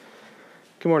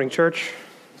Good morning, church.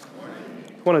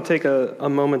 I want to take a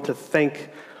moment to thank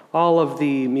all of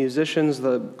the musicians,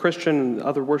 the Christian and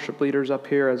other worship leaders up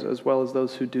here, as well as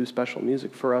those who do special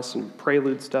music for us and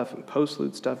prelude stuff and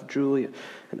postlude stuff, Julie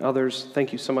and others.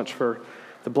 Thank you so much for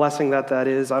the blessing that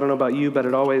is. I don't know about you, but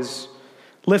it always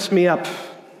lifts me up.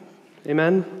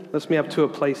 Amen? Lifts me up to a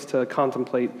place to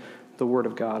contemplate the Word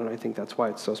of God, and I think that's why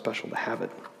it's so special to have it.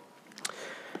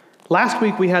 Last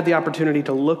week, we had the opportunity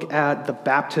to look at the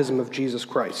baptism of Jesus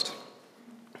Christ.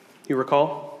 You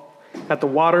recall? At the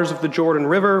waters of the Jordan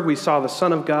River, we saw the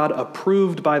Son of God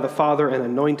approved by the Father and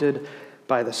anointed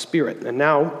by the Spirit. And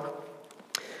now,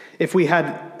 if we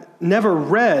had never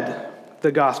read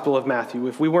the Gospel of Matthew,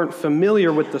 if we weren't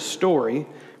familiar with the story,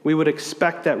 we would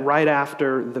expect that right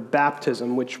after the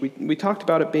baptism, which we talked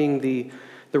about it being the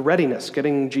readiness,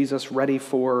 getting Jesus ready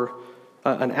for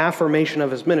an affirmation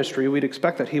of his ministry, we'd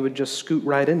expect that he would just scoot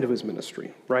right into his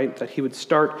ministry, right? That he would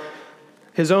start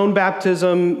his own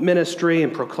baptism ministry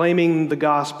and proclaiming the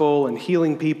gospel and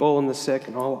healing people and the sick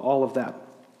and all of that.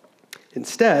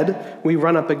 Instead, we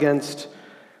run up against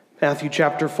Matthew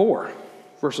chapter 4,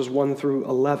 verses 1 through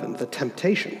 11, the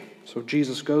temptation. So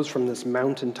Jesus goes from this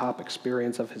mountaintop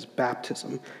experience of his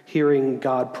baptism, hearing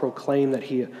God proclaim that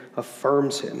he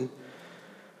affirms him,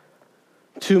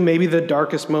 to maybe the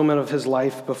darkest moment of his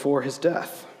life before his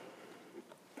death.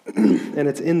 And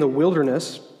it's in the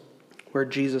wilderness where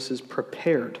Jesus is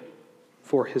prepared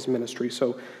for his ministry.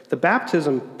 So the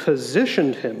baptism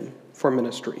positioned him for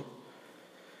ministry,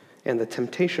 and the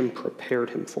temptation prepared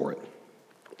him for it.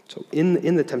 So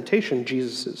in the temptation,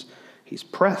 he's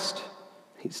pressed,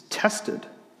 he's tested.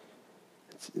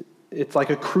 It's like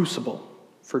a crucible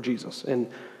for Jesus.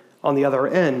 And on the other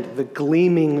end, the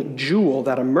gleaming jewel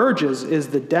that emerges is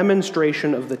the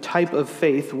demonstration of the type of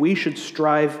faith we should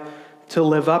strive to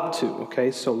live up to. Okay,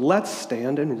 so let's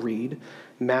stand and read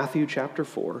Matthew chapter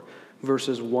 4,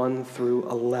 verses 1 through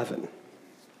 11.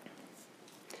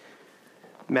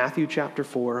 Matthew chapter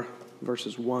 4,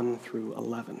 verses 1 through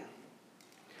 11.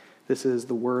 This is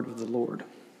the word of the Lord.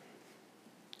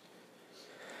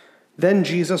 Then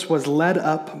Jesus was led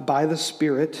up by the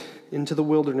Spirit into the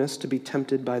wilderness to be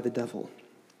tempted by the devil.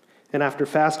 And after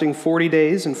fasting 40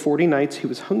 days and 40 nights, he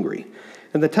was hungry.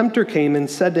 And the tempter came and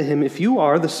said to him, "If you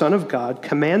are the Son of God,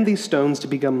 command these stones to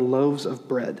become loaves of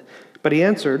bread." But he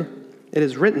answered, "It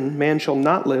is written, man shall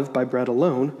not live by bread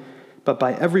alone, but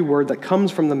by every word that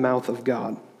comes from the mouth of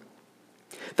God."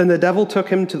 Then the devil took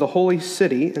him to the holy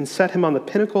city and set him on the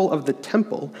pinnacle of the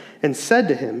temple and said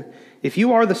to him, "If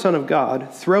you are the Son of God,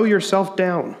 throw yourself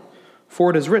down. For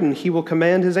it is written, he will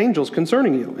command his angels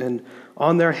concerning you, and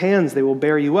on their hands they will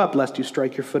bear you up, lest you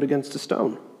strike your foot against a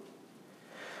stone."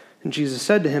 And Jesus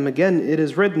said to him, "Again, it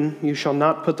is written, you shall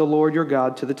not put the Lord your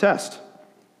God to the test."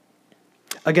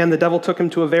 Again, the devil took him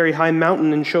to a very high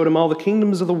mountain and showed him all the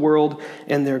kingdoms of the world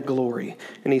and their glory.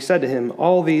 And he said to him,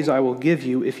 "All these I will give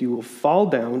you if you will fall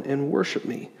down and worship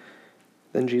me."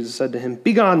 Then Jesus said to him,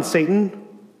 "Begone, Satan,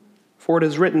 for it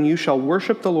is written, you shall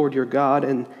worship the Lord your God,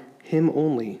 and him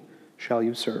only shall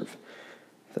you serve."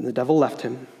 Then the devil left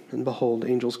him, and behold,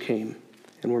 angels came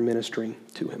and were ministering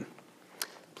to him.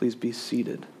 Please be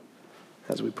seated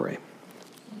as we pray.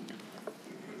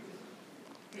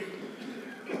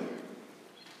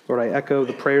 Lord, I echo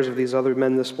the prayers of these other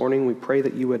men this morning. We pray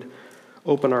that you would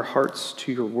open our hearts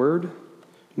to your word,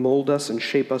 mold us and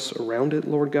shape us around it,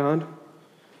 Lord God.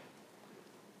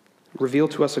 Reveal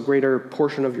to us a greater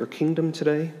portion of your kingdom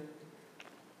today,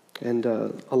 and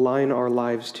align our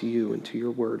lives to you and to your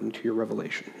word and to your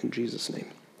revelation. In Jesus' name,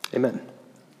 amen.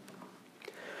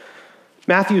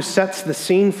 Matthew sets the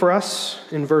scene for us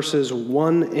in verses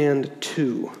 1 and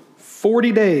 2.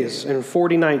 40 days and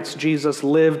 40 nights Jesus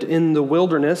lived in the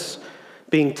wilderness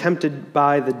being tempted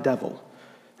by the devil.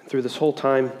 And through this whole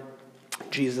time,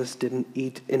 Jesus didn't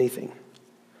eat anything.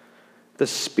 The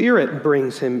Spirit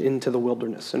brings him into the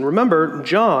wilderness. And remember,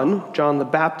 John the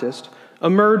Baptist,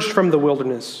 emerged from the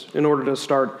wilderness in order to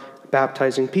start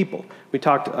baptizing people. We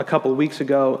talked a couple of weeks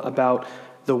ago about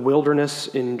the wilderness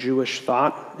in Jewish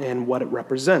thought and what it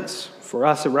represents. For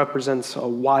us, it represents a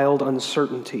wild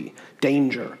uncertainty,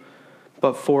 danger.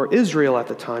 But for Israel at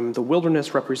the time, the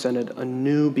wilderness represented a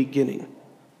new beginning,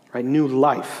 right? New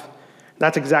life.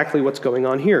 That's exactly what's going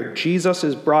on here. Jesus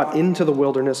is brought into the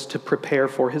wilderness to prepare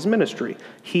for his ministry.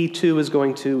 He too is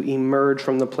going to emerge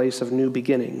from the place of new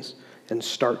beginnings and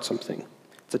start something.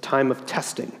 It's a time of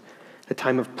testing, a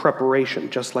time of preparation,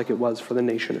 just like it was for the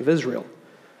nation of Israel.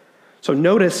 So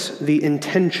notice the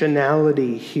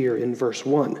intentionality here in verse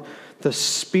 1. The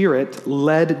Spirit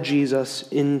led Jesus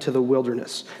into the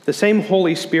wilderness. The same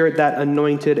Holy Spirit that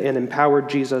anointed and empowered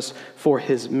Jesus for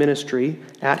his ministry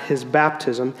at his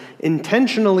baptism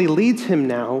intentionally leads him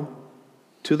now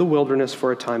to the wilderness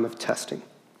for a time of testing.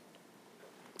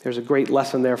 There's a great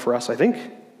lesson there for us, I think,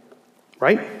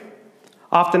 right?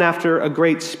 Often after a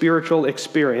great spiritual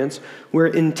experience, we're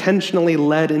intentionally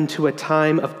led into a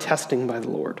time of testing by the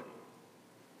Lord.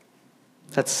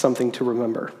 That's something to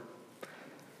remember.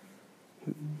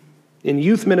 In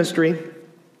youth ministry,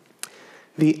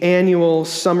 the annual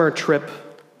summer trip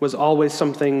was always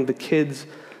something the kids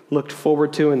looked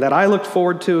forward to and that I looked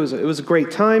forward to. It was a great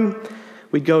time.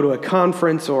 We'd go to a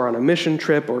conference or on a mission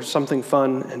trip or something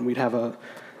fun, and we'd have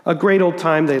a great old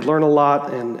time. They'd learn a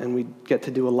lot, and we'd get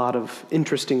to do a lot of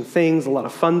interesting things, a lot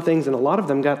of fun things, and a lot of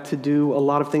them got to do a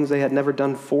lot of things they had never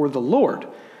done for the Lord.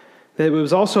 It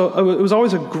was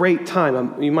always a great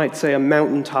time, you might say a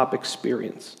mountaintop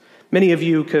experience. Many of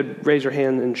you could raise your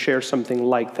hand and share something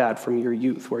like that from your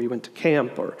youth, where you went to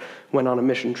camp or went on a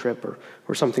mission trip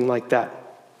or something like that.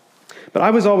 But I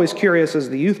was always curious as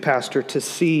the youth pastor to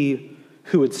see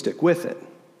who would stick with it.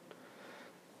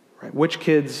 Right? Which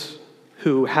kids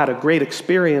who had a great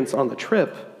experience on the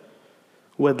trip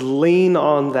would lean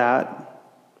on that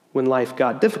when life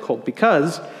got difficult,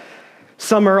 because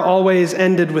summer always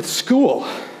ended with school.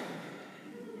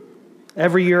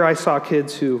 Every year I saw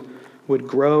kids who would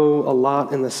grow a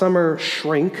lot in the summer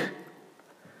shrink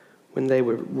when they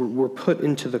were put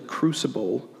into the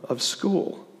crucible of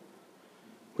school,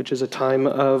 which is a time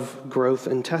of growth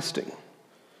and testing.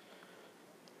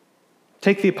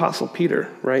 Take the Apostle Peter,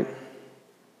 right?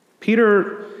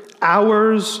 Peter,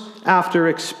 hours after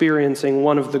experiencing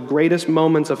one of the greatest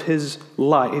moments of his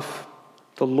life,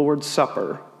 the Lord's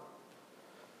Supper,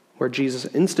 where Jesus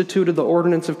instituted the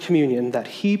ordinance of communion that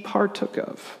he partook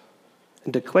of,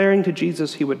 and declaring to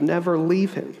Jesus he would never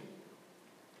leave him.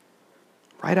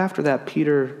 Right after that,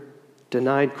 Peter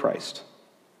denied Christ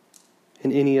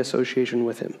in any association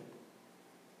with him.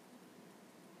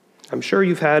 I'm sure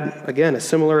you've had, again, a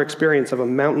similar experience of a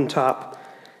mountaintop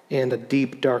and a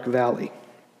deep, dark valley.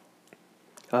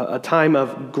 A time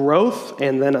of growth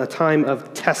and then a time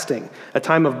of testing. A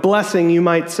time of blessing, you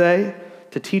might say,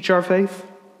 to teach our faith,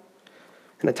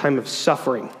 and a time of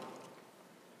suffering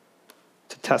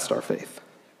to test our faith.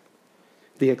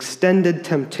 The extended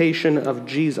temptation of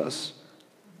Jesus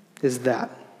is that.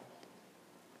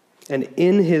 And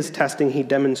in his testing, he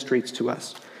demonstrates to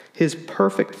us his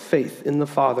perfect faith in the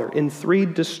Father in three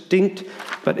distinct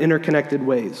but interconnected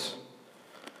ways.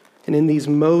 And in these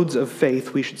modes of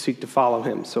faith, we should seek to follow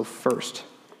him. So first,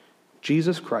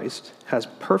 Jesus Christ has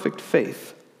perfect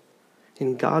faith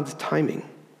in God's timing.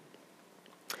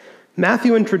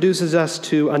 Matthew introduces us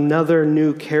to another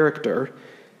new character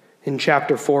in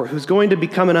chapter 4, who's going to be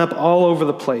coming up all over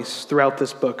the place throughout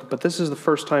this book, but this is the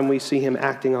first time we see him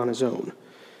acting on his own.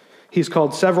 He's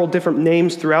called several different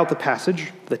names throughout the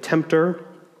passage: the tempter,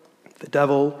 the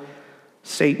devil,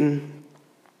 Satan.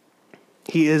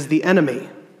 He is the enemy,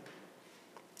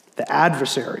 the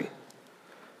adversary.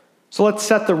 So let's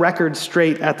set the record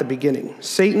straight at the beginning.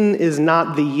 Satan is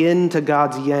not the yin to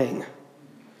God's yang.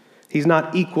 He's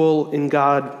not equal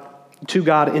to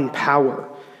God in power.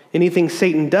 Anything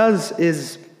Satan does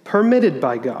is permitted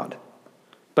by God.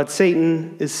 But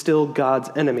Satan is still God's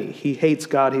enemy. He hates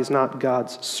God. He's not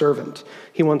God's servant.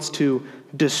 He wants to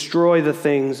destroy the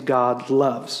things God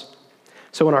loves.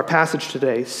 So in our passage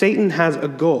today, Satan has a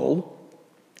goal,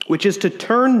 which is to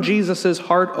turn Jesus'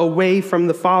 heart away from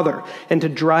the Father and to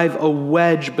drive a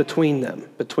wedge between them,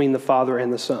 between the Father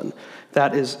and the Son.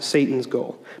 That is Satan's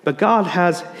goal. But God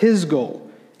has his goal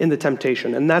in the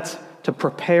temptation, and that's to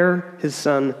prepare his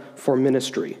Son for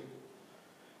ministry.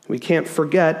 We can't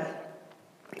forget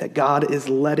that God is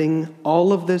letting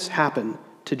all of this happen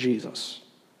to Jesus,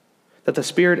 that the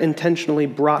Spirit intentionally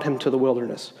brought him to the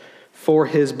wilderness for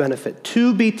his benefit,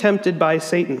 to be tempted by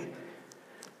Satan.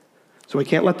 So we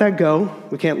can't let that go.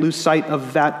 We can't lose sight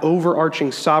of that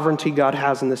overarching sovereignty God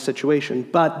has in this situation.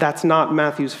 But that's not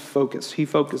Matthew's focus. He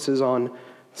focuses on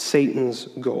Satan's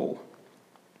goal.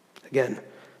 Again,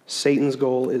 Satan's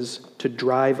goal is to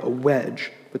drive a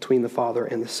wedge between the Father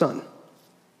and the Son.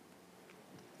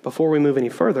 Before we move any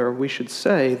further, we should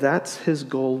say that's his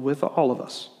goal with all of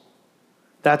us.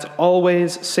 That's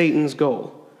always Satan's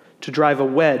goal, to drive a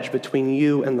wedge between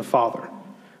you and the Father.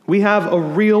 We have a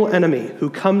real enemy who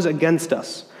comes against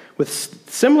us with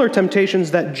similar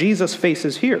temptations that Jesus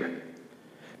faces here.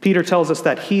 Peter tells us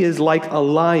that he is like a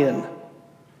lion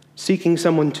seeking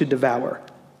someone to devour.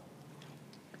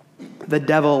 the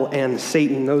devil and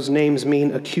Satan. Those names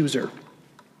mean accuser.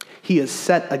 He is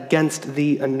set against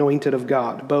the anointed of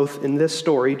God, both in this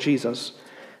story, Jesus,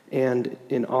 and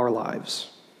in our lives.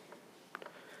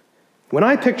 When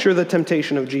I picture the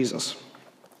temptation of Jesus,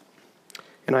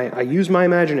 and I use my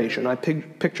imagination, I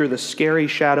picture the scary,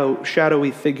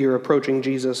 shadowy figure approaching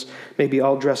Jesus, maybe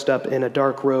all dressed up in a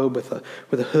dark robe with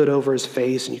a hood over his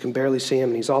face, and you can barely see him,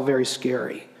 and he's all very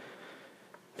scary,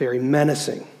 very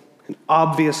menacing, and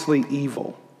obviously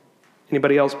evil.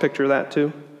 Anybody else picture that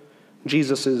too?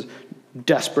 Jesus is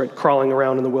desperate, crawling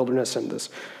around in the wilderness, and this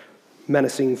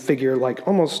menacing figure, like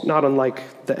almost not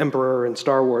unlike the Emperor in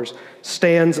Star Wars,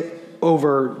 stands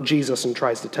over Jesus and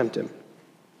tries to tempt him.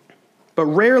 But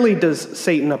rarely does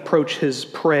Satan approach his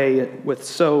prey with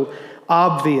so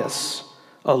obvious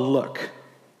a look.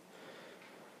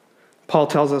 Paul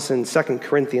tells us in 2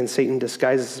 Corinthians, Satan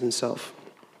disguises himself.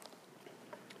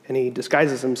 And he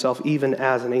disguises himself even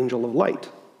as an angel of light.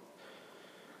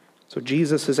 So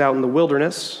Jesus is out in the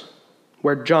wilderness,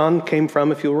 where John came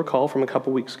from, if you'll recall, from a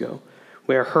couple weeks ago,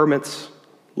 where hermits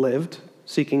lived,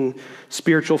 seeking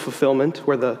spiritual fulfillment,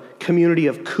 where the community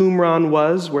of Qumran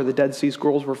was, where the Dead Sea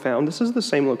Scrolls were found. This is the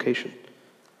same location.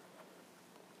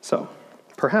 So,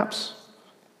 perhaps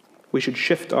we should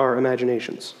shift our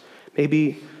imaginations.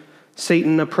 Maybe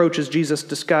Satan approaches Jesus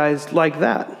disguised like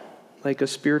that, like a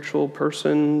spiritual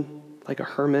person, like a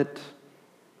hermit,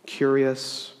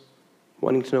 curious,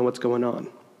 wanting to know what's going on.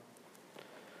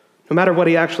 No matter what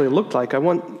he actually looked like, I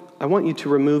want you to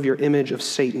remove your image of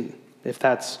Satan, if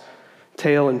that's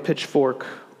tail and pitchfork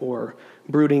or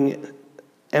brooding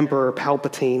Emperor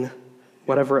Palpatine,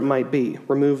 whatever it might be.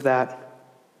 Remove that.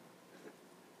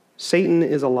 Satan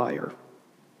is a liar.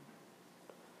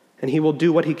 And he will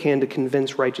do what he can to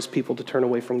convince righteous people to turn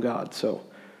away from God. So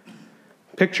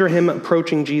picture him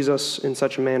approaching Jesus in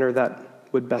such a manner that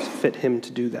would best fit him to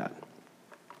do that.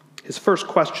 His first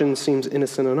question seems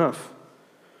innocent enough.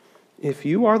 If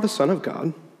you are the Son of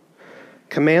God,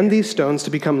 command these stones to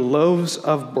become loaves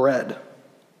of bread.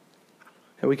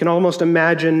 And we can almost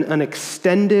imagine an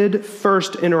extended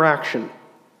first interaction.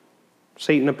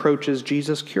 Satan approaches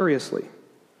Jesus curiously,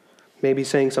 maybe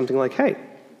saying something like, "Hey,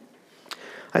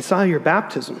 I saw your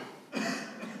baptism.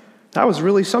 That was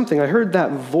really something. I heard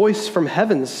that voice from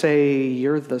heaven say,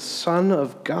 'You're the Son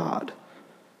of God.'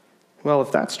 Well,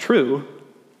 if that's true,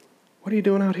 what are you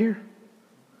doing out here?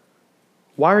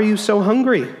 Why are you so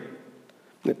hungry?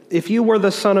 If you were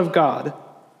the Son of God,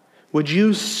 would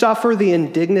you suffer the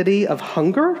indignity of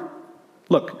hunger?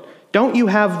 Look, don't you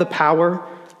have the power?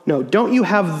 No, don't you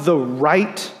have the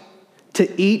right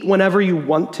to eat whenever you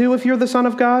want to if you're the Son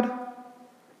of God?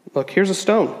 Look, here's a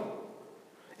stone.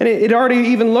 And it already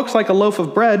even looks like a loaf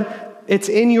of bread. It's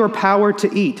in your power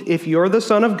to eat. If you're the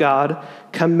Son of God,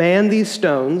 command these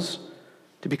stones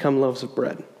to become loaves of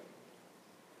bread."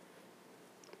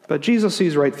 But Jesus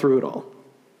sees right through it all.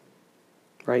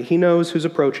 Right? He knows who's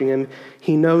approaching him.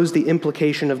 He knows the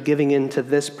implication of giving in to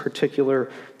this particular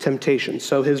temptation.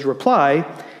 So his reply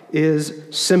is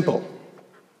simple.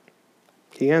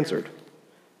 He answered,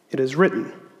 "It is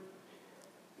written,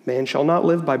 man shall not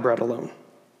live by bread alone,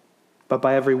 but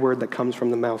by every word that comes from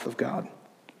the mouth of God."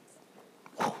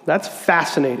 That's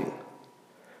fascinating.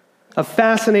 A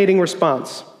fascinating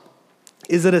response.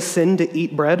 Is it a sin to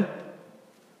eat bread?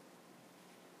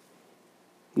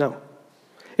 No.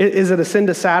 Is it a sin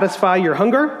to satisfy your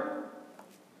hunger?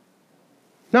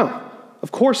 No,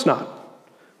 of course not.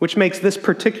 Which makes this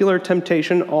particular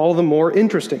temptation all the more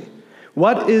interesting.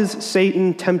 What is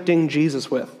Satan tempting Jesus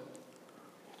with?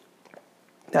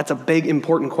 That's a big,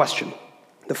 important question.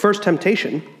 The first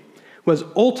temptation was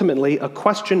ultimately a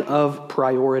question of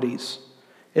priorities.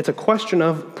 It's a question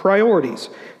of priorities.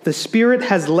 The Spirit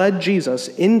has led Jesus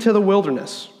into the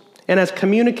wilderness and has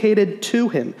communicated to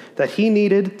him that he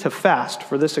needed to fast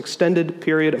for this extended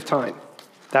period of time.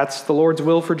 That's the Lord's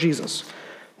will for Jesus.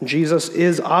 Jesus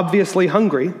is obviously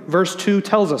hungry. Verse 2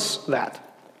 tells us that.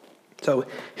 So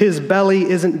his belly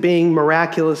isn't being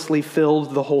miraculously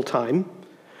filled the whole time.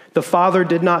 The Father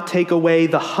did not take away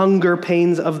the hunger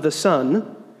pains of the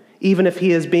Son, even if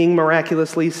he is being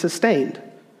miraculously sustained.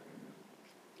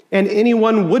 And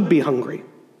anyone would be hungry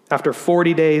after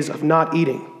 40 days of not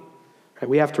eating.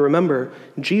 We have to remember,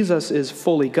 Jesus is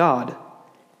fully God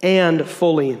and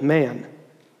fully man.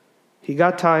 He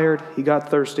got tired, he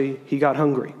got thirsty, he got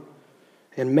hungry.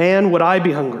 And man, would I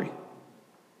be hungry?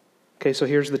 Okay, so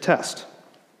here's the test.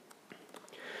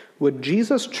 Would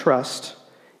Jesus trust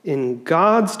in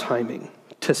God's timing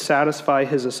to satisfy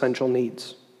his essential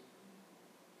needs?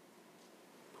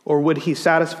 Or would he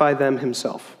satisfy them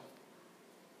himself?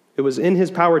 It was in his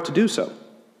power to do so.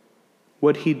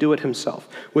 Would he do it himself?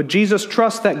 Would Jesus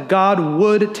trust that God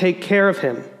would take care of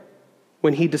him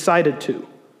when he decided to?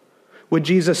 Would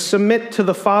Jesus submit to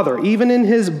the Father, even in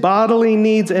his bodily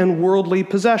needs and worldly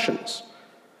possessions?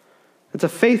 It's a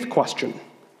faith question.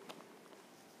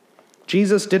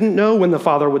 Jesus didn't know when the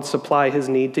Father would supply his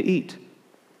need to eat.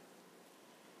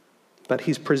 But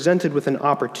he's presented with an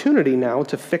opportunity now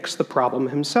to fix the problem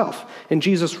himself. And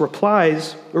Jesus'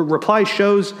 reply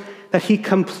shows that he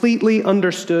completely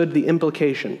understood the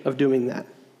implication of doing that.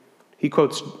 He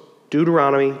quotes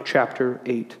Deuteronomy chapter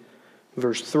 8,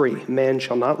 verse 3. Man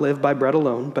shall not live by bread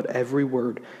alone, but every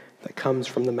word that comes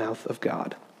from the mouth of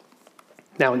God.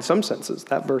 Now, in some senses,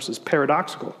 that verse is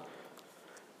paradoxical.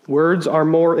 Words are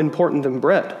more important than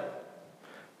bread.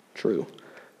 True.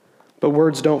 But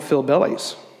words don't fill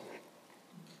bellies.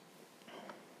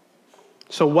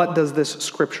 So what does this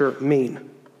scripture mean?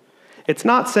 It's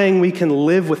not saying we can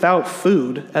live without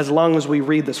food as long as we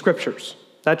read the scriptures.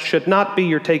 That should not be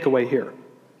your takeaway here.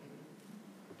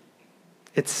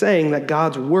 It's saying that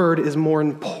God's word is more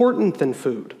important than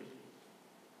food.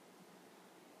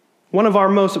 One of our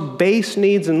most base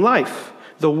needs in life,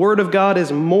 the word of God,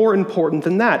 is more important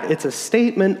than that. It's a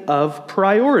statement of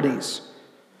priorities.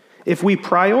 If we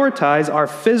prioritize our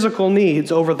physical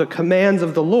needs over the commands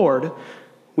of the Lord,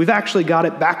 we've actually got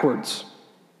it backwards.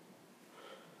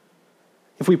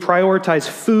 If we prioritize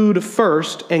food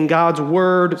first and God's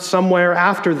word somewhere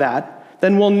after that,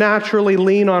 then we'll naturally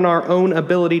lean on our own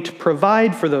ability to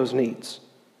provide for those needs.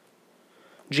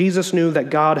 Jesus knew that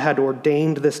God had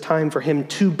ordained this time for him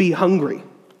to be hungry,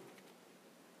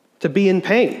 to be in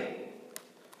pain.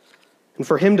 And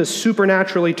for him to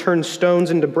supernaturally turn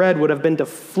stones into bread would have been to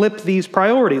flip these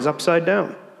priorities upside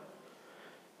down.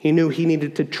 He knew he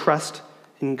needed to trust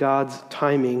in God's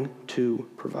timing to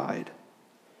provide.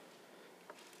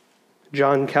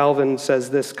 John Calvin says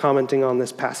this, commenting on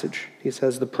this passage. He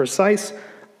says, the precise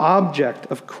object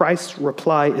of Christ's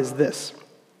reply is this: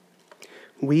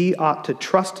 we ought to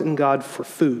trust in God for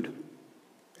food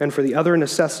and for the other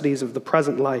necessities of the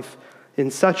present life in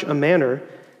such a manner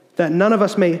that none of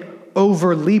us may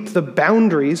overleap the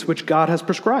boundaries which God has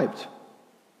prescribed.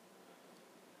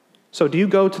 So do you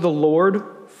go to the Lord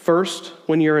first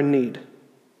when you're in need?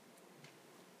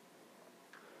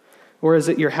 Or is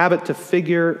it your habit to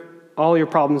figure all your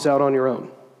problems out on your own,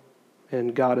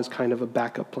 and God is kind of a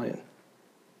backup plan,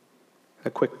 a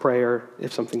quick prayer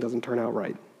if something doesn't turn out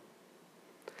right?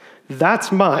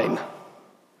 That's mine.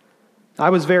 I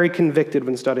was very convicted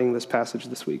when studying this passage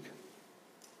this week.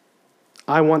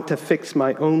 I want to fix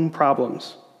my own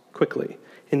problems quickly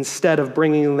instead of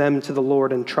bringing them to the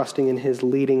Lord and trusting in his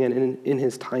leading and in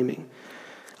his timing.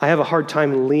 I have a hard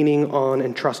time leaning on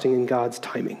and trusting in God's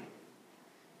timing.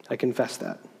 I confess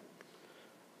that.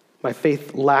 My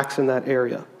faith lacks in that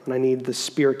area, and I need the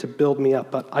Spirit to build me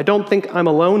up. But I don't think I'm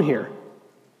alone here.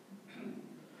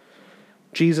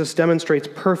 Jesus demonstrates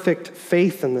perfect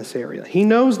faith in this area. He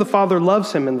knows the Father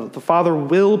loves him and that the Father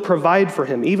will provide for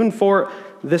him, even for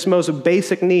this most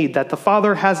basic need that the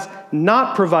Father has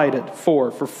not provided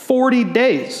for 40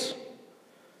 days.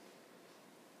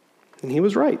 And he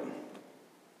was right.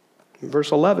 In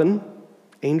verse 11,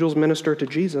 angels minister to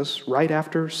Jesus right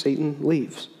after Satan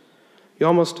leaves. You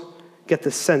almost get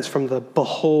the sense from the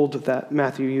behold that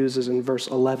Matthew uses in verse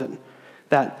 11,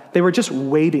 that they were just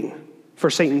waiting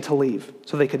for Satan to leave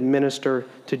so they could minister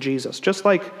to Jesus, just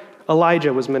like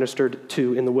Elijah was ministered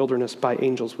to in the wilderness by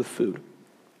angels with food.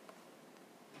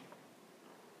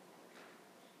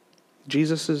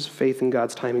 Jesus' faith in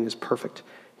God's timing is perfect,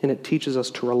 and it teaches us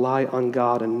to rely on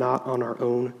God and not on our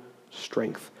own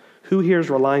strength. Who here is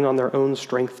relying on their own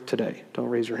strength today? Don't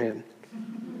raise your hand.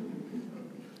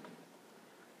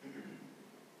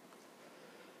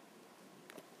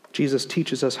 Jesus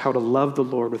teaches us how to love the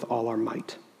Lord with all our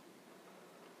might.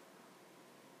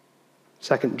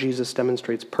 Second, Jesus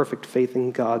demonstrates perfect faith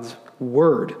in God's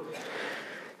word.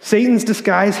 Satan's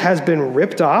disguise has been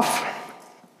ripped off.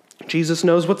 Jesus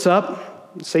knows what's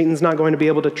up. Satan's not going to be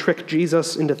able to trick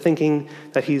Jesus into thinking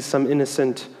that he's some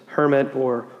innocent hermit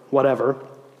or whatever.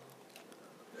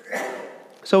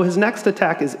 So his next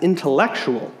attack is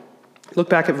intellectual. Look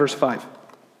back at verse 5.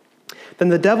 Then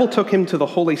the devil took him to the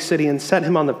holy city and set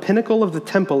him on the pinnacle of the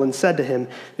temple and said to him,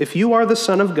 "If you are the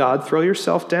Son of God, throw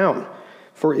yourself down.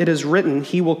 For it is written,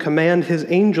 he will command his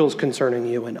angels concerning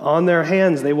you, and on their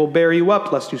hands they will bear you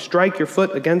up, lest you strike your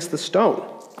foot against the stone."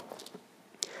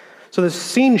 So the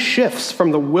scene shifts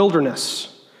from the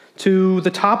wilderness to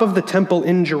the top of the temple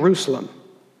in Jerusalem.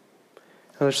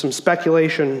 Now, there's some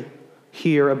speculation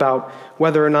here about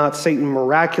whether or not Satan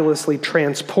miraculously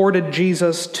transported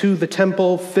Jesus to the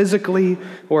temple physically,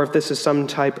 or if this is some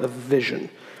type of vision.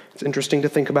 It's interesting to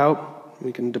think about.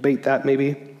 We can debate that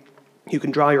maybe. You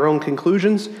can draw your own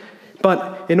conclusions.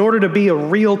 But in order to be a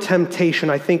real temptation,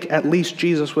 I think at least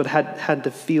Jesus would have had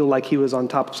to feel like he was on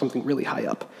top of something really high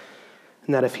up,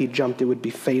 and that if he jumped, it would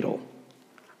be fatal.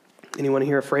 Anyone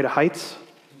here afraid of heights?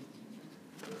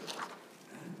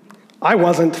 I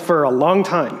wasn't for a long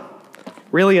time,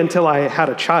 really until I had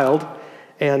a child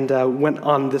and went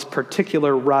on this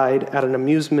particular ride at an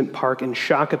amusement park in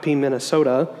Shakopee,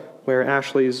 Minnesota, where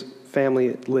Ashley's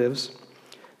family lives.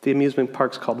 The amusement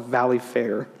park's called Valley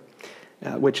Fair,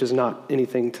 which is not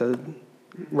anything to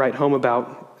write home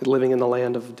about, living in the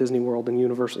land of Disney World and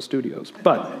Universal Studios.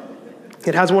 But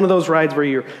it has one of those rides where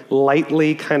you're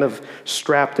lightly kind of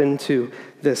strapped into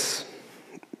this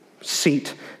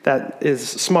seat that is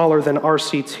smaller than our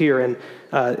seats here,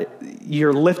 and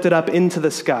you're lifted up into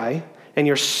the sky, and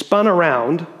you're spun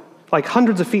around like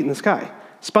hundreds of feet in the sky,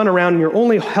 spun around, and you're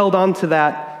only held onto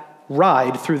that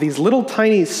ride through these little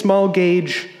tiny small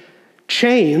gauge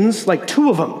chains, like 2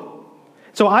 of them.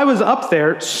 So I was up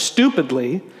there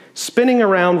stupidly spinning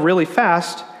around really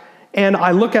fast, and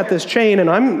I look at this chain, and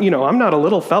I'm not a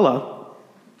little fella,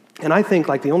 and I think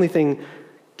like the only thing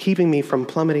keeping me from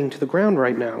plummeting to the ground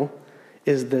right now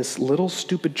is this little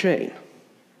stupid chain,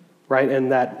 right?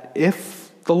 And that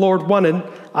if the Lord wanted,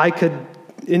 I could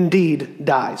indeed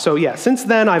die. So yeah, since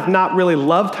then I've not really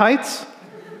loved heights.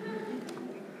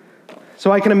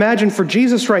 So I can imagine for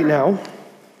Jesus right now,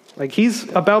 like he's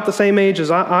about the same age as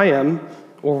I am,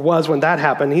 or was when that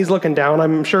happened. He's looking down.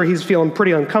 I'm sure he's feeling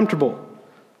pretty uncomfortable.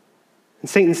 And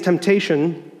Satan's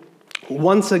temptation,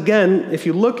 once again, if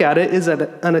you look at it, is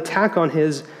an attack on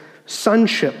his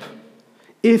sonship.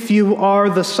 If you are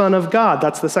the Son of God.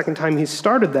 That's the second time he's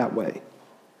started that way.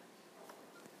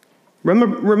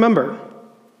 Remember,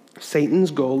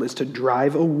 Satan's goal is to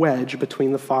drive a wedge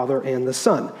between the Father and the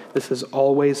Son. This is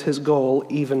always his goal,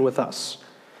 even with us.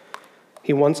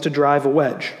 He wants to drive a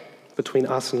wedge between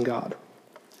us and God.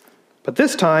 But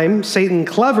this time, Satan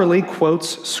cleverly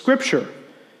quotes Scripture.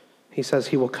 He says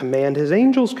he will command his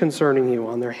angels concerning you.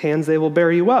 On their hands they will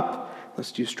bear you up,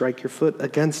 lest you strike your foot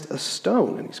against a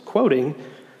stone. And he's quoting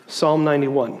Psalm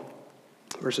 91,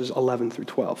 verses 11 through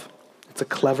 12. It's a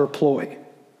clever ploy.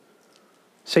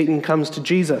 Satan comes to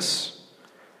Jesus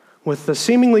with the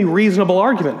seemingly reasonable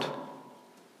argument.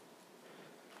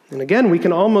 And again, we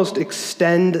can almost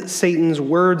extend Satan's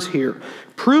words here.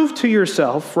 Prove to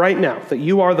yourself right now that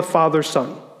you are the Father's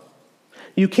Son.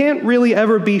 You can't really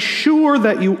ever be sure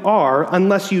that you are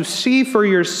unless you see for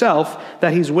yourself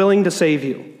that he's willing to save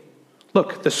you.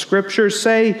 Look, the Scriptures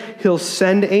say he'll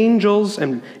send angels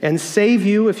and save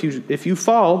you if you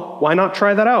fall. Why not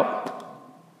try that out?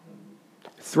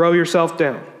 Throw yourself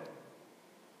down.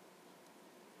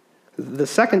 The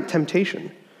second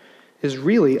temptation is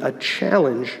really a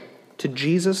challenge to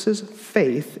Jesus'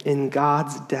 faith in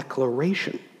God's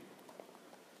declaration.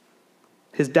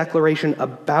 His declaration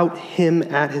about him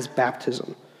at his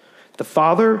baptism. The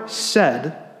Father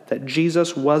said that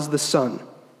Jesus was the Son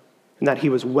and that he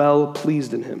was well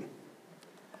pleased in him.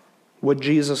 Would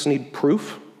Jesus need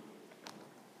proof?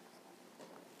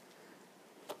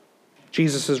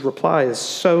 Jesus' reply is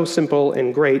so simple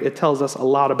and great, it tells us a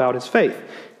lot about his faith.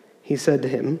 He said to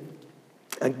him,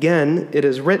 "Again, it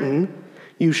is written,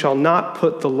 you shall not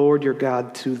put the Lord your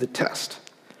God to the test."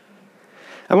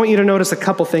 I want you to notice a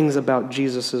couple things about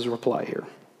Jesus' reply here.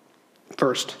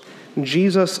 First,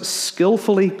 Jesus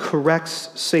skillfully corrects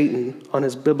Satan on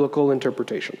his biblical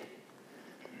interpretation.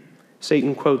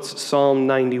 Satan quotes Psalm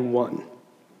 91,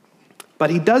 but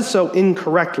he does so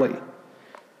incorrectly.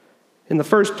 In the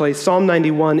first place, Psalm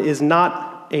 91 is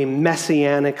not a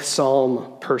messianic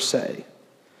psalm per se.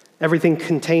 Everything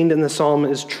contained in the psalm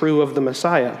is true of the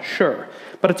Messiah, sure.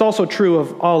 But it's also true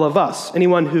of all of us.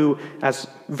 Anyone who, as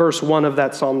verse 1 of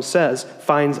that psalm says,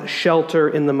 finds shelter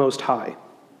in the Most High.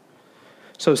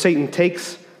 So Satan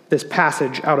takes this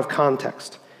passage out of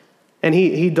context. And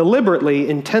he deliberately,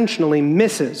 intentionally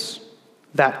misses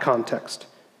that context.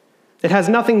 It has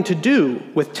nothing to do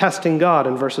with testing God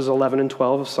in verses 11 and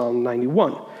 12 of Psalm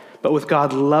 91, but with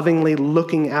God lovingly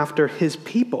looking after his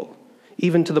people,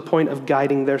 even to the point of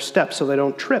guiding their steps so they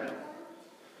don't trip.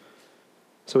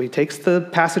 So he takes the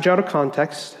passage out of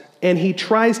context and he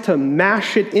tries to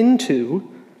mash it into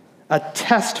a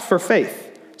test for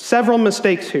faith. Several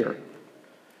mistakes here.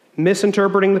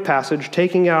 Misinterpreting the passage,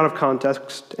 taking it out of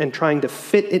context, and trying to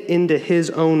fit it into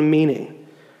his own meaning.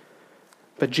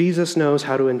 But Jesus knows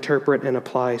how to interpret and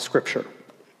apply Scripture.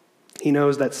 He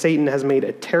knows that Satan has made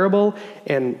a terrible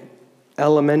and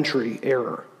elementary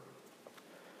error.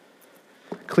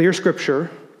 Clear Scripture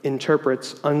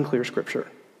interprets unclear Scripture.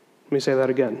 Let me say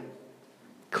that again.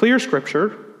 Clear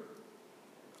Scripture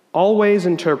always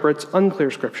interprets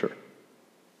unclear Scripture.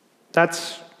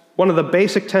 That's one of the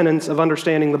basic tenets of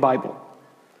understanding the Bible.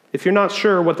 If you're not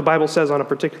sure what the Bible says on a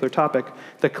particular topic,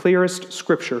 the clearest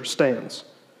Scripture stands.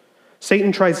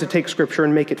 Satan tries to take Scripture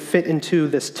and make it fit into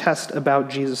this test about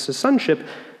Jesus' sonship,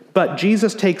 but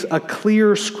Jesus takes a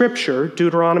clear Scripture,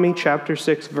 Deuteronomy chapter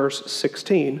 6, verse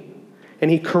 16,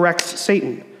 and he corrects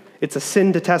Satan. It's a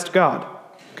sin to test God.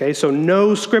 Okay, so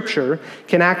no Scripture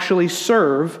can actually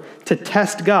serve to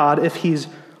test God if he's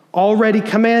already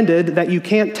commanded that you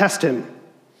can't test him.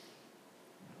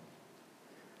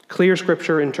 Clear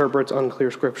Scripture interprets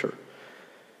unclear Scripture.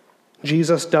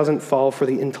 Jesus doesn't fall for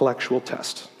the intellectual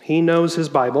test. He knows his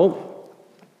Bible.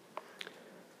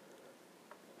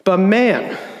 But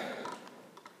man,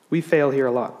 we fail here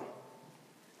a lot.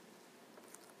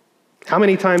 How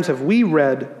many times have we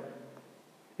read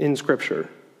in Scripture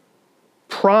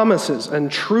promises and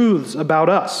truths about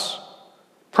us,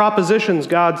 propositions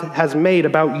God has made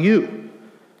about you,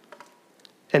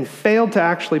 and failed to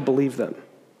actually believe them?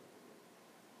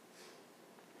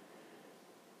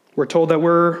 We're told that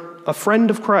we're a friend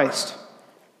of Christ,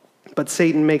 but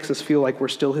Satan makes us feel like we're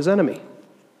still his enemy.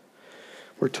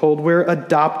 We're told we're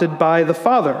adopted by the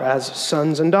Father as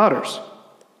sons and daughters,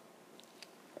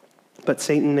 but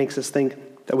Satan makes us think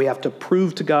that we have to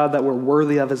prove to God that we're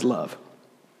worthy of his love.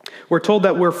 We're told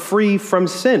that we're free from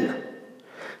sin,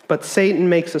 but Satan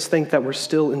makes us think that we're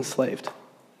still enslaved.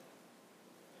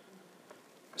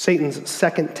 Satan's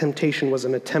second temptation was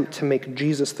an attempt to make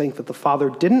Jesus think that the Father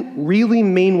didn't really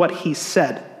mean what he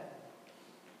said,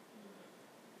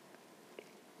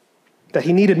 that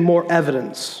he needed more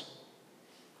evidence,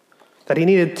 that he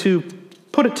needed to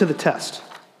put it to the test,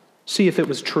 see if it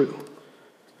was true.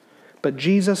 But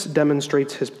Jesus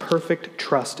demonstrates his perfect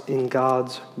trust in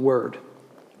God's word.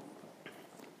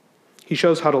 He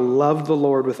shows how to love the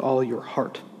Lord with all your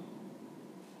heart.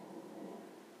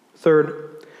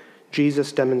 Third,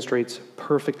 Jesus demonstrates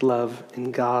perfect love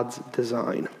in God's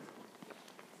design.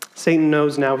 Satan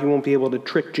knows now he won't be able to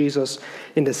trick Jesus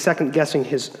into second-guessing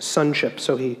his sonship,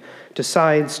 so he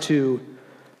decides to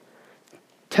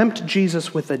tempt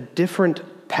Jesus with a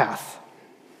different path.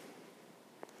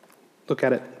 Look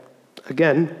at it.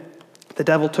 Again, the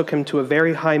devil took him to a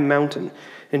very high mountain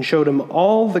and showed him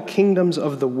all the kingdoms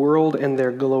of the world and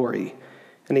their glory.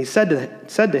 And he said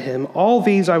to him, "All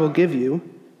these I will give you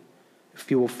if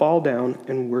you will fall down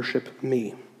and worship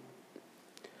me."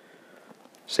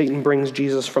 Satan brings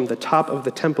Jesus from the top of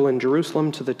the temple in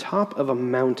Jerusalem to the top of a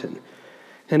mountain.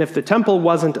 And if the temple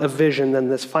wasn't a vision, then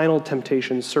this final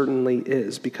temptation certainly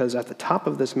is, because at the top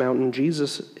of this mountain,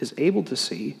 Jesus is able to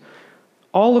see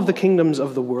all of the kingdoms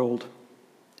of the world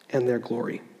and their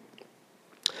glory,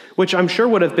 which I'm sure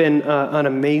would have been an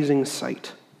amazing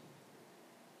sight.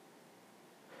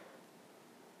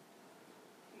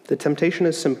 The temptation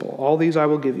is simple. All these I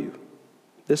will give you.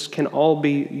 This can all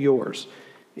be yours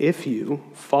if you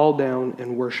fall down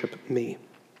and worship me.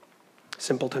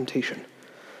 Simple temptation.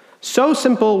 So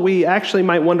simple, we actually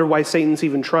might wonder why Satan's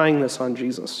even trying this on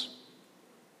Jesus.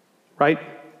 Right?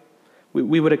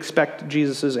 We would expect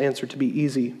Jesus' answer to be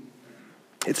easy.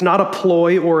 It's not a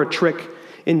ploy or a trick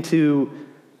into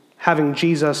having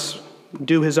Jesus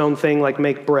do his own thing like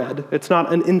make bread. It's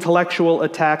not an intellectual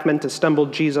attack meant to stumble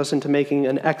Jesus into making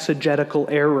an exegetical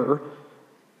error.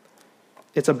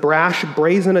 It's a brash,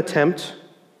 brazen attempt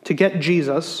to get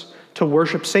Jesus to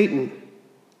worship Satan.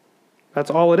 That's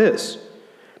all it is.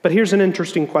 But here's an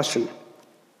interesting question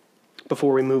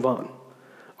before we move on.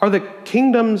 Are the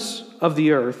kingdoms of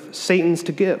the earth Satan's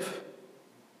to give?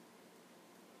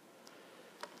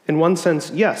 In one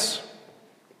sense, yes.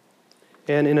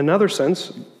 And in another sense,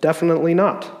 definitely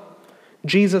not.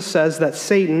 Jesus says that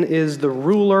Satan is the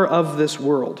ruler of this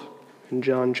world in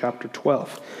John chapter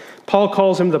 12. Paul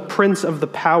calls him the prince of the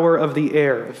power of the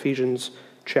air, Ephesians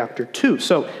chapter 2.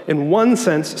 So in one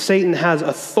sense, Satan has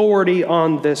authority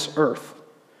on this earth.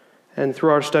 And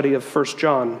through our study of 1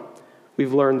 John,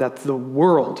 we've learned that the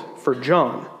world, for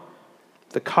John,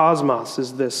 the cosmos,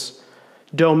 is this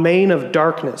domain of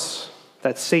darkness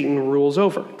that Satan rules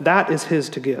over. That is his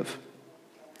to give.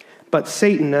 But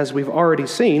Satan, as we've already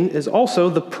seen, is also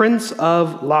the prince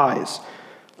of lies.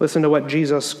 Listen to what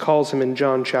Jesus calls him in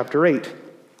John chapter 8.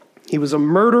 He was a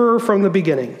murderer from the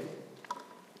beginning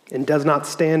and does not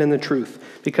stand in the truth,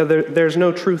 because there's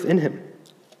no truth in him.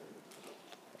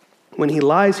 When he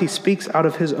lies, he speaks out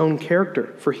of his own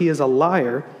character, for he is a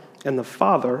liar and the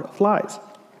father of lies.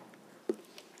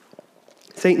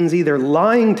 Satan's either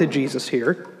lying to Jesus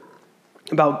here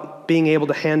about being able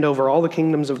to hand over all the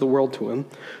kingdoms of the world to him,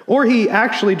 or he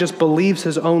actually just believes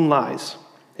his own lies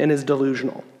and is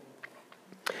delusional.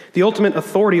 The ultimate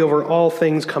authority over all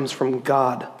things comes from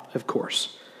God, of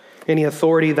course. Any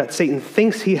authority that Satan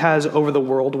thinks he has over the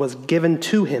world was given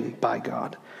to him by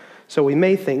God. So we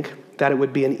may think that it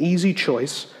would be an easy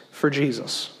choice for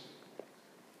Jesus.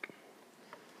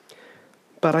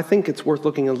 But I think it's worth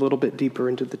looking a little bit deeper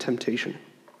into the temptation.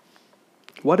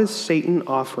 What is Satan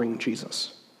offering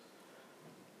Jesus?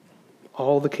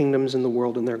 All the kingdoms in the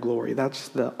world and their glory. That's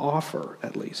the offer,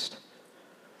 at least.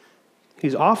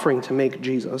 He's offering to make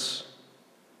Jesus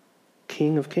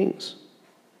King of Kings.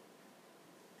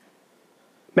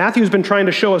 Matthew's been trying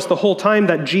to show us the whole time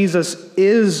that Jesus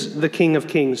is the King of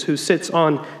Kings who sits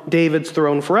on David's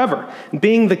throne forever.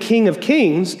 Being the King of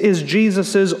Kings is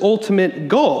Jesus' ultimate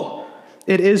goal.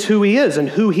 It is who he is and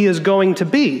who he is going to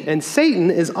be. And Satan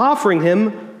is offering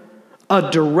him a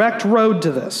direct road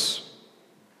to this.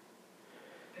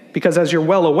 Because as you're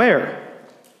well aware,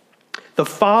 the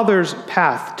Father's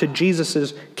path to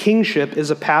Jesus' kingship is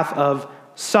a path of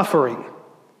suffering.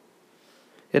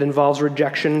 It involves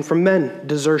rejection from men,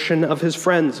 desertion of his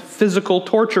friends, physical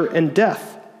torture and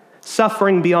death,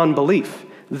 suffering beyond belief.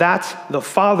 That's the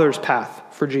Father's path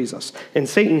for Jesus. And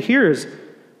Satan hears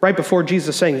right before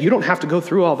Jesus saying, you don't have to go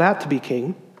through all that to be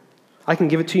king. I can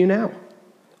give it to you now.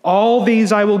 All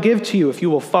these I will give to you if you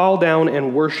will fall down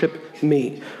and worship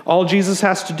me. All Jesus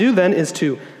has to do then is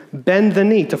to bend the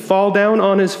knee, to fall down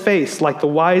on his face like the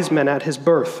wise men at his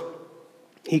birth.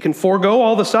 He can forego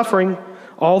all the suffering,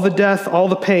 all the death, all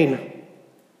the pain.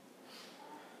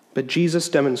 But Jesus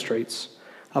demonstrates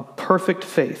a perfect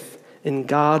faith in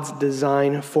God's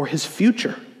design for his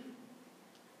future.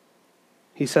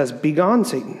 He says, "Begone,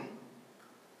 Satan.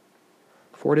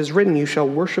 For it is written, you shall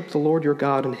worship the Lord your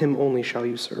God, and him only shall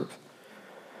you serve."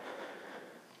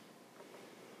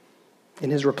 In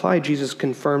his reply, Jesus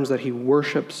confirms that he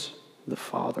worships the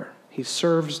Father. He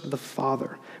serves the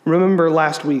Father. Remember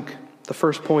last week, the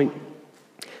first point,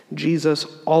 Jesus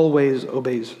always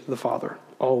obeys the Father,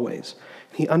 always.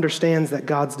 He understands that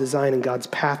God's design and God's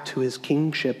path to his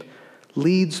kingship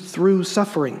leads through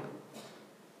suffering.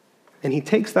 And he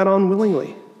takes that on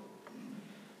willingly.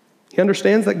 He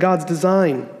understands that God's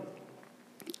design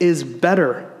is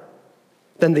better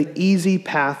than the easy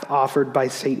path offered by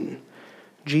Satan.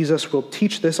 Jesus will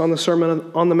teach this on the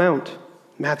Sermon on the Mount.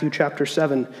 Matthew chapter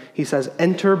 7, he says,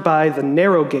 "Enter by the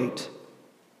narrow gate.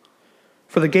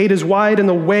 For the gate is wide and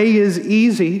the way is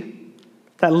easy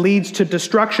that leads to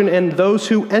destruction, and those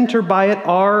who enter by it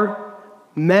are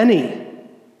many.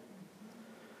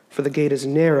 For the gate is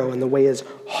narrow and the way is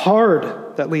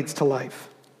hard that leads to life,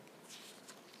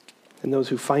 and those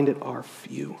who find it are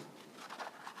few."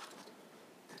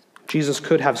 Jesus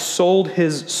could have sold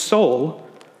his soul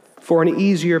for an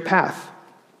easier path,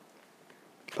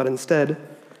 but instead,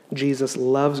 Jesus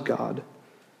loves God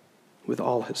with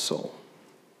all his soul.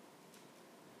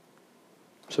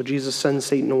 So Jesus sends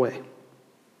Satan away.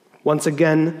 Once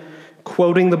again,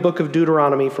 quoting the book of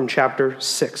Deuteronomy from chapter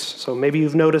 6. So maybe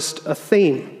you've noticed a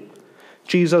theme.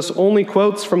 Jesus only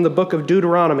quotes from the book of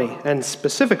Deuteronomy, and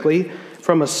specifically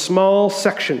from a small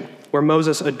section where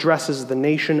Moses addresses the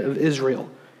nation of Israel,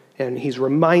 and he's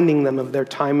reminding them of their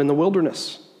time in the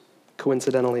wilderness,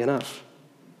 coincidentally enough.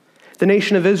 The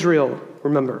nation of Israel,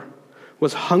 remember,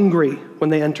 was hungry when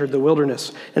they entered the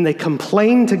wilderness, and they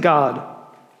complained to God,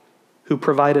 who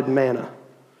provided manna.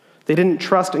 They didn't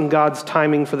trust in God's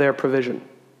timing for their provision,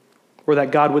 or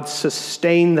that God would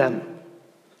sustain them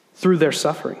through their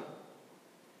suffering.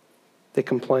 They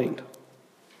complained.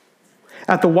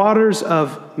 At the waters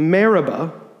of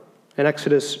Meribah, in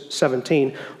Exodus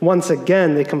 17, once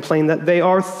again they complain that they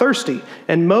are thirsty.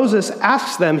 And Moses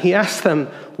asks them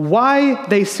why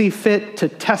they see fit to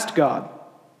test God.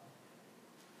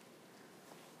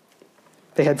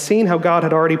 They had seen how God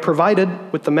had already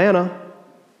provided with the manna,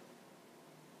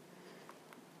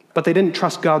 but they didn't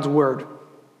trust God's word.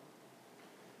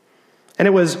 And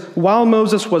it was while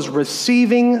Moses was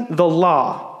receiving the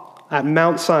law at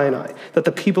Mount Sinai that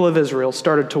the people of Israel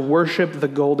started to worship the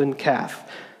golden calf.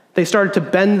 They started to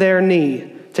bend their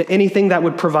knee to anything that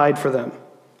would provide for them.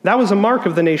 That was a mark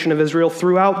of the nation of Israel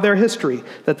throughout their history,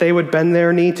 that they would bend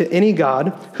their knee to any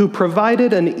god who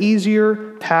provided an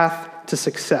easier path to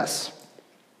success.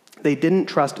 They didn't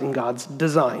trust in God's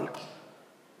design.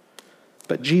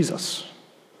 But Jesus,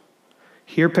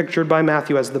 here pictured by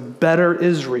Matthew as the better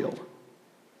Israel,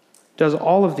 does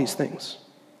all of these things.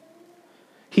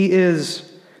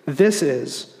 This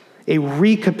is a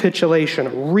recapitulation, a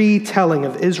retelling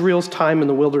of Israel's time in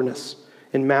the wilderness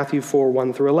in Matthew 4,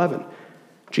 1 through 11.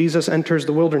 Jesus enters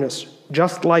the wilderness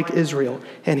just like Israel,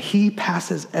 and he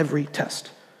passes every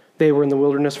test. They were in the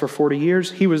wilderness for 40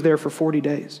 years. He was there for 40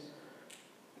 days.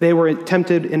 They were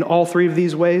tempted in all three of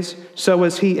these ways. So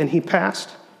was he, and he passed.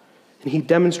 And he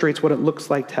demonstrates what it looks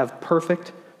like to have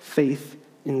perfect faith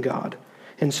in God.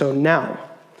 And so now,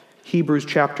 Hebrews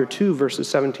chapter 2, verses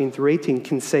 17 through 18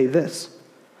 can say this.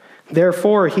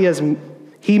 Therefore, he had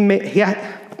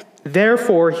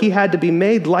to be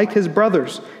made like his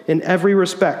brothers in every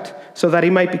respect, so that he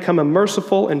might become a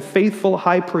merciful and faithful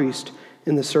high priest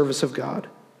in the service of God,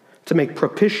 to make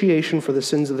propitiation for the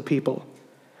sins of the people.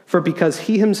 For because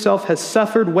he himself has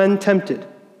suffered when tempted,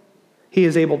 he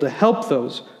is able to help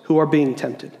those who are being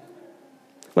tempted.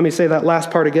 Let me say that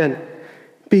last part again.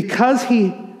 Because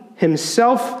he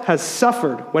himself has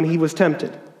suffered when he was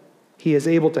tempted, he is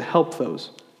able to help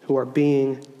those who are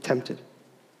being tempted.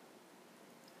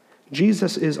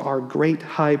 Jesus is our great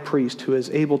high priest who is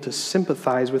able to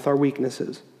sympathize with our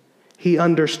weaknesses. He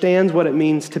understands what it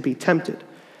means to be tempted,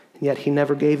 and yet he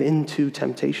never gave in to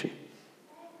temptation.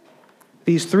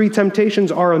 These three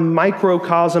temptations are a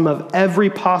microcosm of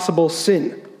every possible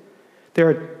sin.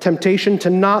 They're a temptation to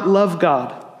not love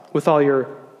God with all your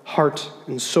heart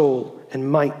and soul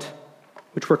and might,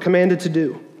 which we're commanded to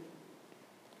do.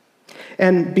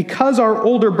 And because our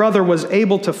older brother was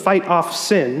able to fight off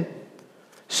sin,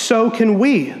 so can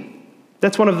we.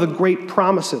 That's one of the great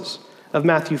promises of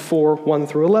Matthew 4, 1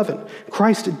 through 11.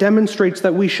 Christ demonstrates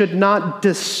that we should not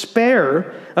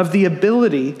despair of the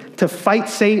ability to fight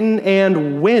Satan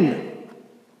and win.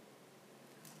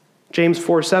 James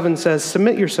 4, 7 says,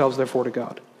 "Submit yourselves, therefore, to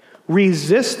God.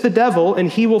 Resist the devil, and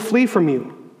he will flee from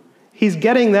you." He's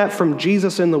getting that from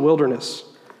Jesus in the wilderness,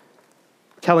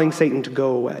 telling Satan to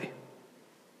go away.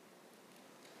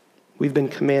 We've been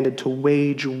commanded to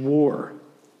wage war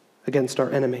against our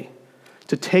enemy,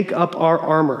 to take up our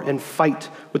armor and fight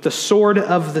with the sword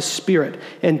of the Spirit,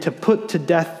 and to put to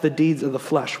death the deeds of the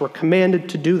flesh. We're commanded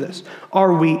to do this.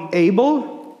 Are we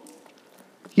able?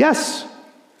 Yes.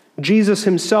 Jesus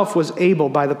himself was able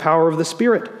by the power of the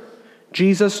Spirit.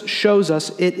 Jesus shows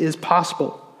us it is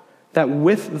possible that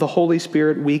with the Holy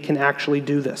Spirit we can actually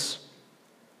do this.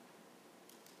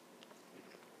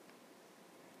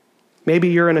 Maybe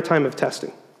you're in a time of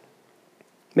testing.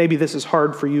 Maybe this is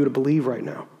hard for you to believe right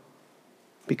now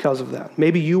because of that.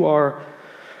 Maybe you are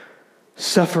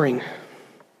suffering,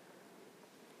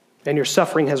 and your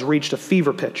suffering has reached a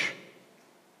fever pitch.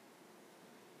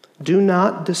 Do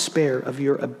not despair of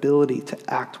your ability to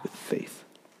act with faith,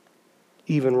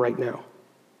 even right now.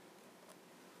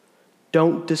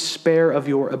 Don't despair of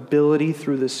your ability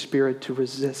through the Spirit to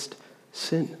resist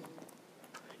sin.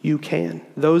 You can.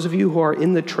 Those of you who are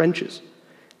in the trenches,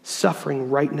 suffering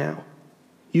right now,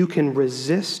 you can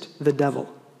resist the devil,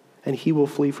 and he will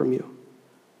flee from you.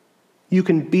 You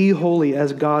can be holy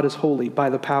as God is holy by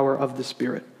the power of the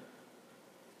Spirit.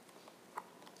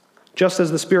 Just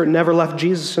as the Spirit never left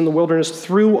Jesus in the wilderness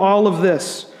through all of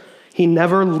this, he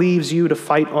never leaves you to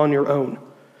fight on your own.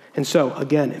 And so,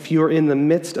 again, if you're in the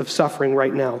midst of suffering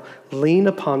right now, lean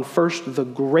upon first the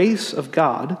grace of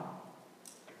God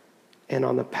and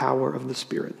on the power of the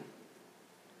Spirit.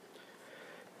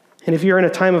 And if you're in a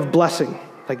time of blessing,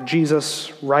 like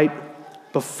Jesus right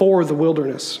before the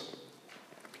wilderness,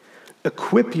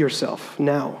 equip yourself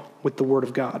now with the Word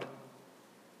of God.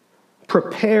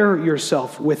 Prepare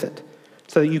yourself with it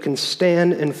so that you can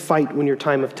stand and fight when your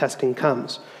time of testing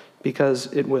comes,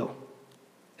 because it will.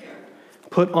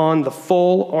 Put on the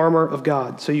full armor of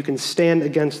God so you can stand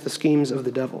against the schemes of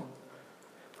the devil.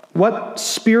 What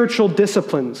spiritual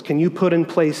disciplines can you put in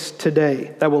place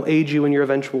today that will aid you in your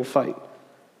eventual fight?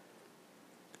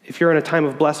 If you're in a time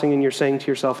of blessing and you're saying to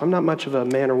yourself, I'm not much of a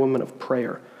man or woman of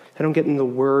prayer. I don't get in the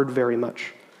Word very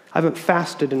much. I haven't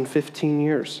fasted in 15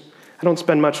 years. I don't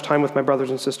spend much time with my brothers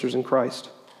and sisters in Christ.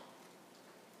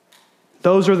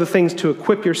 Those are the things to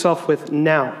equip yourself with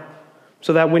now,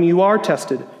 so that when you are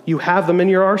tested, you have them in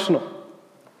your arsenal.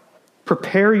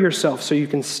 Prepare yourself so you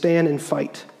can stand and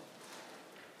fight.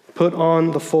 Put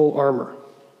on the full armor.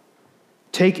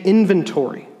 Take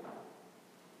inventory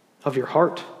of your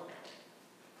heart.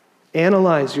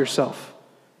 Analyze yourself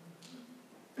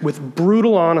with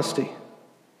brutal honesty.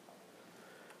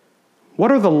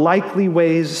 What are the likely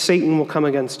ways Satan will come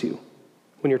against you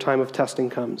when your time of testing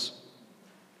comes?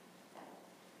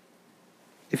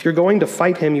 If you're going to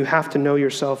fight him, you have to know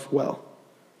yourself well,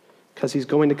 because he's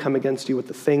going to come against you with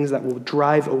the things that will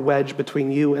drive a wedge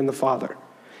between you and the Father.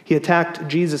 He attacked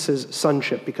Jesus'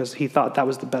 sonship because he thought that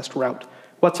was the best route.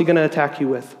 What's he going to attack you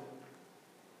with?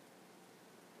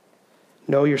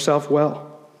 Know yourself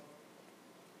well.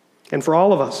 And for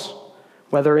all of us,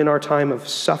 whether in our time of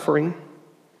suffering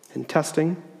and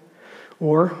testing,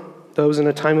 or those in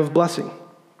a time of blessing,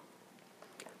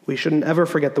 we shouldn't ever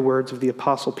forget the words of the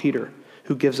Apostle Peter, who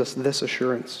who gives us this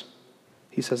assurance.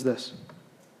 He says this,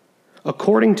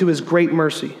 according to his great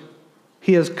mercy,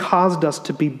 he has caused us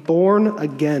to be born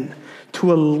again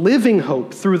to a living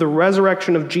hope through the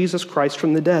resurrection of Jesus Christ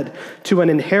from the dead, to an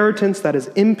inheritance that is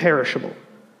imperishable,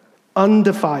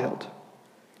 undefiled,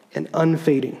 and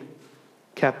unfading,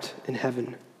 kept in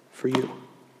heaven for you.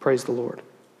 Praise the Lord.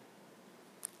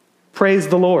 Praise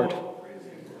the Lord.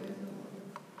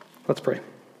 Let's pray.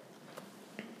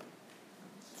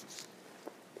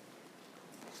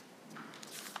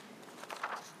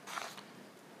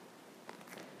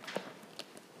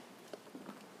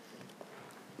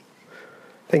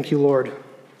 Thank you, Lord,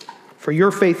 for your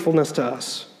faithfulness to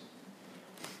us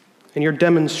and your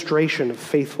demonstration of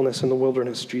faithfulness in the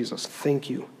wilderness, Jesus. Thank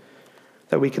you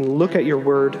that we can look at your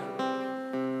word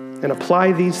and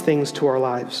apply these things to our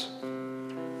lives.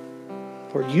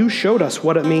 Lord, you showed us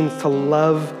what it means to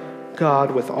love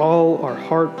God with all our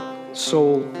heart,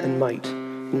 soul, and might,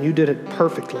 and you did it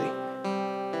perfectly.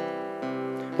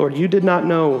 Lord, you did not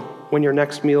know when your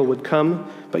next meal would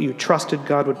come, but you trusted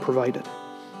God would provide it.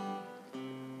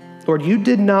 Lord, you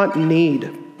did not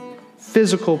need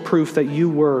physical proof that you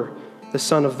were the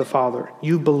Son of the Father.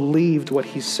 You believed what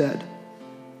he said.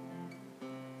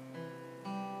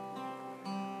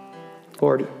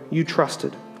 Lord, you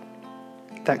trusted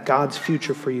that God's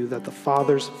future for you, that the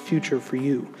Father's future for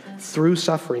you through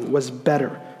suffering was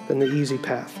better than the easy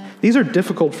path. These are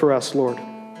difficult for us, Lord,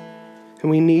 and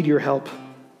we need your help.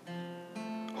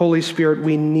 Holy Spirit,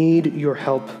 we need your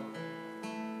help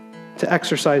to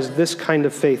exercise this kind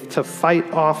of faith, to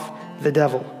fight off the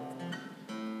devil.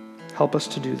 Help us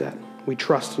to do that. We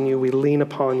trust in you. We lean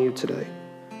upon you today.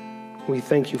 We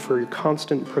thank you for your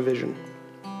constant provision.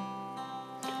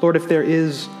 Lord, if there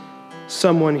is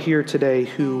someone here today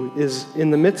who is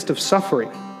in the midst of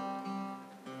suffering,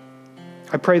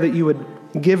 I pray that you would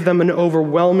give them an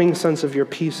overwhelming sense of your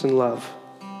peace and love,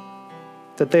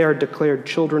 that they are declared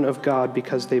children of God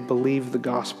because they believe the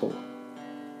gospel.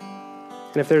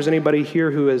 And if there's anybody here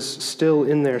who is still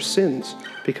in their sins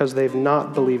because they've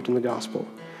not believed in the gospel,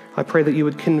 I pray that you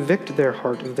would convict their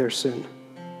heart of their sin,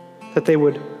 that they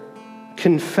would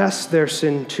confess their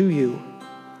sin to you,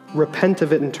 repent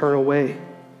of it and turn away,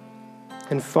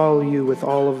 and follow you with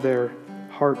all of their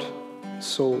heart,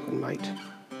 soul, and might.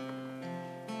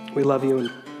 We love you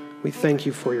and we thank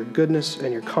you for your goodness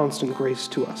and your constant grace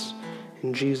to us.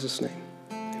 In Jesus' name,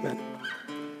 amen.